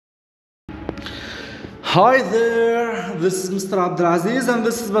Hi there, this is Mr. Abdulaziz and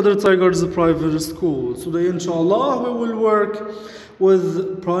this is Badr Tigers Private School. Today inshallah we will work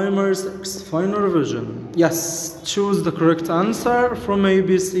with Primary 6 Final Revision. Yes, choose the correct answer from A,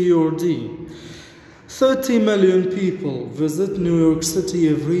 B, C or D. 30 million people visit New York City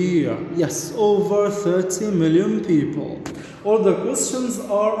every year. Yes, over 30 million people. All the questions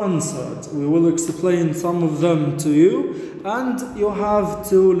are answered. We will explain some of them to you and you have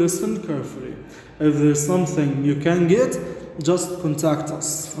to listen carefully. If there's something you can get, just contact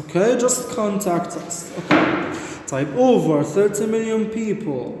us. Okay, just contact us. Okay. Type over 30 million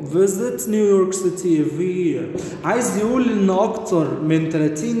people visit New York City every year. عايز يقول إن أكتر من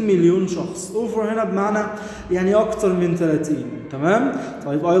 30 مليون شخص. Over هنا بمعنى يعني أكتر من 30. تمام؟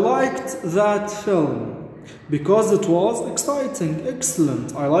 طيب I liked that film because it was exciting.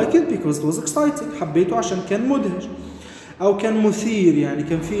 Excellent. I like it because it was exciting. حبيته عشان كان مدهش. أو كان مثير يعني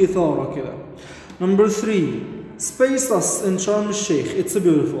كان فيه إثارة كده. Number 3. Space us in Sharm el-Sheikh. It's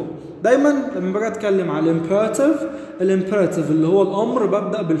beautiful. دايما لما باجي اتكلم على الامبيراتيف اللي هو الامر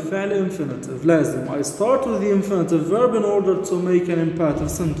ببدا بالفعل infinitive. لازم I start with the infinitive verb in order to make an imperative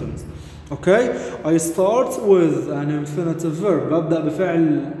sentence. Okay? I start with an infinitive verb. ببدا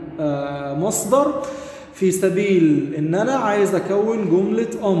بفعل مصدر في سبيل ان انا عايز اكون جمله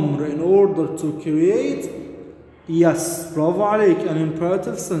امر in order to create yes برافو عليك an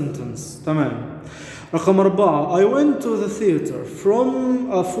imperative sentence. تمام. رقم 4. I went to the theater for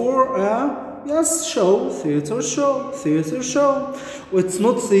a yes show. Theater show. It's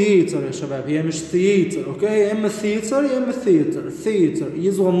not theater يا شباب. هي مش theater. اوكي يا اما theater يا اما theater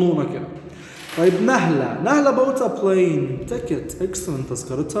يصغنونا كده. طيب نهلة bought a plane ticket. Excellent.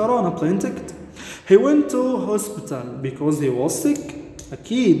 تذكرة طيران plane ticket. He went to hospital because he was sick.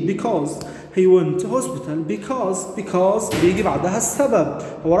 أكيد because he went to hospital because بيجي بعدها السبب.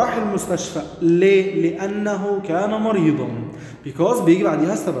 هو راح المستشفى ليه؟ لأنه كان مريضا. because بيجي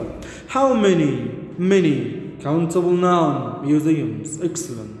بعدها السبب. How many countable noun museums.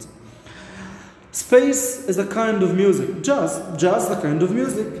 Excellent. Space is a kind of music. Just a kind of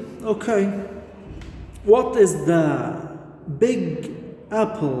music. Okay. What is the Big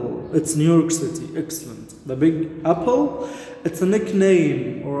Apple? It's New York City. Excellent. The Big Apple. It's a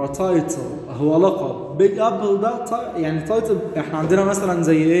nickname or a title. هو لقب. Big Apple ده يعني title. احنا عندنا مثلا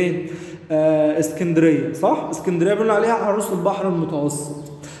زي ايه؟ اسكندرية صح؟ اسكندرية بنقول عليها عروس البحر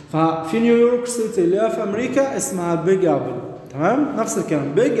المتوسط. ففي نيويورك سيتي اللي هي في أمريكا اسمها Big Apple. تمام؟ نفس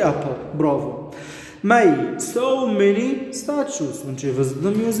الكلام. Big Apple. برافو. May so many statues when she visits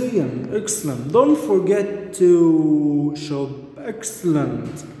the museum. Excellent. Don't forget to shop.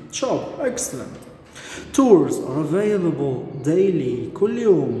 Excellent. Tours are available daily. كل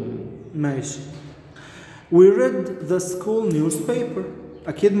يوم. ماشي. We read the school newspaper.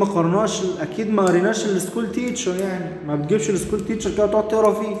 أكيد ما قريناش السكول تيتشر يعني ما بتجيبش السكول تيتشر كده تقعد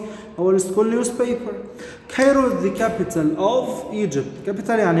تقرا فيه. هو السكول نيوسبيبر. Cairo is the capital of Egypt. Capital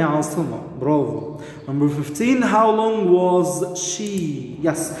يعني عاصمة. برافو. Number 15. How long was she?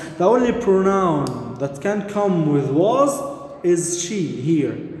 Yes. The only pronoun that can come with was is she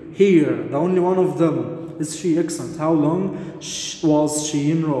here. The only one of them is she. Excellent. How long was she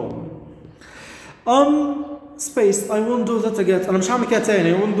in Rome? Space. I won't do that again. أنا مش هعمل كده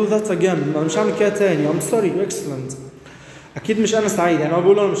تاني. I won't do that again. أنا مش هعمل كده تاني. I'm sorry. Excellent. أكيد مش أنا سعيد. يعني هو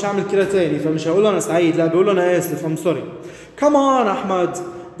بيقول أنا مش هعمل كده تاني فمش هقول أنا سعيد. لا بيقول أنا آسف. I'm sorry. Come on أحمد.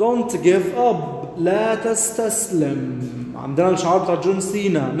 Don't give up. لا تستسلم. عندنا الشعار بتاع جون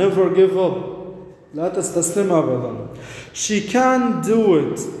سينا. Never give up. لا تستسلم أبدا. She can't do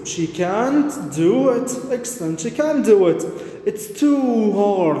it. Excellent. She can't do it. It's too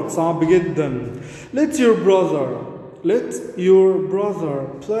hard. صعب جدا. Let your brother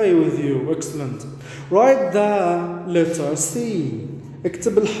play with you. Excellent. Write the letter C.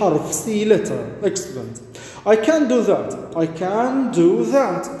 اكتب الحرف C letter. Excellent. I can do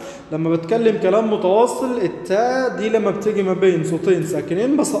that. لما بتكلم كلام متواصل التاء دي لما بتيجي ما بين صوتين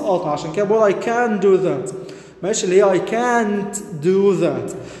ساكنين بسقطها عشان كده بقول I can do that. ماشي اللي هي I can't do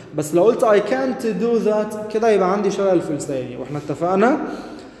that. بس لو قلت I can't do that كده يبقى عندي شلل في لساني. واحنا اتفقنا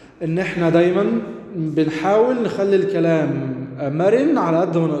ان احنا دايما بنحاول نخلي الكلام مرن على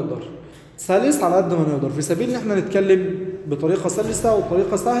قد ما نقدر. سلس على قد ما نقدر في سبيل ان احنا نتكلم بطريقة سلسة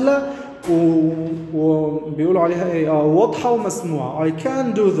وطريقة سهلة وبيقولوا عليها ايه واضحة ومسموعة. I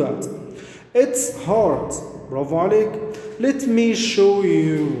can do that. It's hard. برافو عليك. Let me show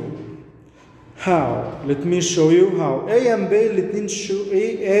you how. A and B الاتنين A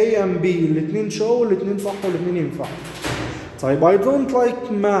and B الاتنين show والاتنين صح والاتنين ينفع. طيب I don't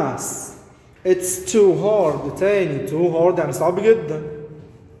like math. It's too hard. تاني too hard يعني صعب جدا.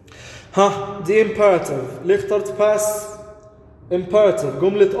 ها دي imperative. ليه اخترت pass imperative؟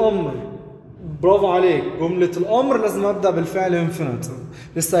 جملة أمر. برافو عليك، جملة الأمر لازم أبدأ بالفعل infinitive،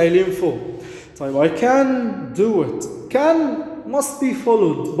 لسه قايلين فوق. طيب I can do it. can must be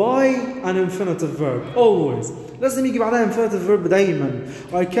followed by an infinitive verb always. لازم يجي بعدها infinitive verb دايما.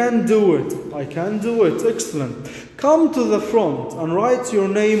 I can do it. I can do it. Excellent. Come to the front and write your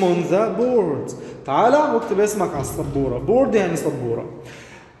name on the board. تعالى واكتب اسمك على السبورة. board يعني سبورة.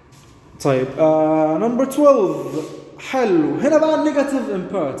 طيب number 12. حلو. هنا بقى النيجاتيف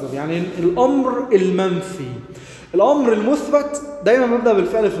imperative يعني الأمر المنفي. الأمر المثبت دايما ببدأ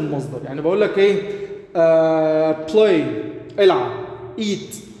بالفعل في المصدر. يعني بقول لك إيه؟ play العب،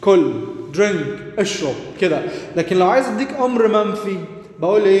 eat كل، drink اشرب كده. لكن لو عايز اديك أمر منفي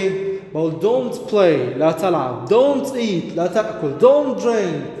بقول إيه؟ بقول don't play لا تلعب، don't eat لا تأكل، don't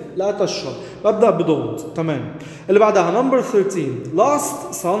drink لا تشرب. ببدأ ب don't. تمام. اللي بعدها number 13.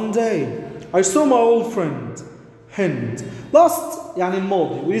 last Sunday I saw my old friend هند. last يعني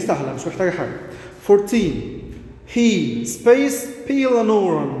الماضي ودي سهلة مش محتاجة حاجة. 14. he space peel an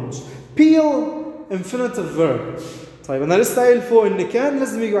orange. peel infinitive verb. طيب أنا لسه قايل فوق إن كان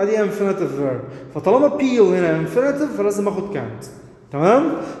لازم يجي بعديها infinitive verb، فطالما peel هنا infinitive فلازم آخد can't.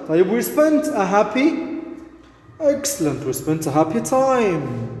 تمام؟ طيب we spent a happy. excellent. we spent a happy time.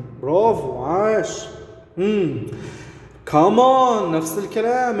 برافو عاش. come on نفس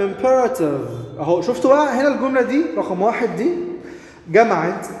الكلام imperative. اهو شفتوا بقى هنا الجملة دي رقم 1 دي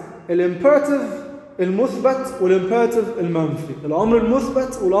جمعت الامبيراتيف المثبت والامبيراتيف المنفي، الامر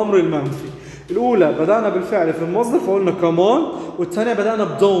المثبت والامر المنفي. الاولى بدأنا بالفعل في المصدر فقلنا come on، والثانية بدأنا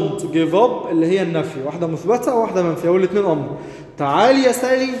ب don't give up اللي هي النفي، واحدة مثبتة وواحدة منفية والاثنين امر. تعالي يا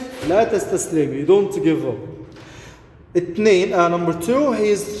سالي لا تستسلمي don't give up. number 2 he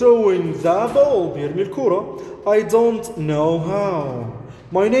is throwing the ball بيرمي الكرة. I don't know how.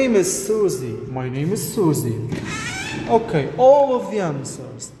 My name is Susie. My name is Susie. Okay, all of the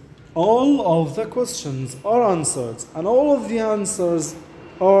answers, all of the questions are answered and all of the answers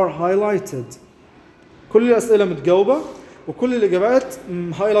are highlighted. كل الأسئلة متجاوبة وكل الإجابات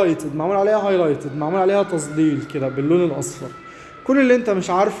highlighted، معمول عليها highlighted، معمول عليها تظليل كده باللون الأصفر. كل اللي أنت مش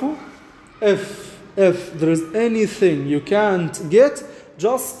عارفه if there is anything you can't get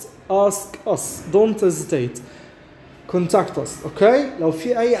just ask us. don't hesitate. contact us. okay؟ لو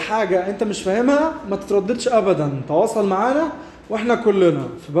في أي حاجة أنت مش فاهمها ما تترددش أبدا، تواصل معنا وإحنا كلنا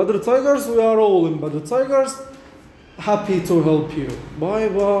في بدر تايجرز. we are all in بدر تايجرز. happy to help you. bye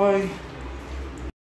bye.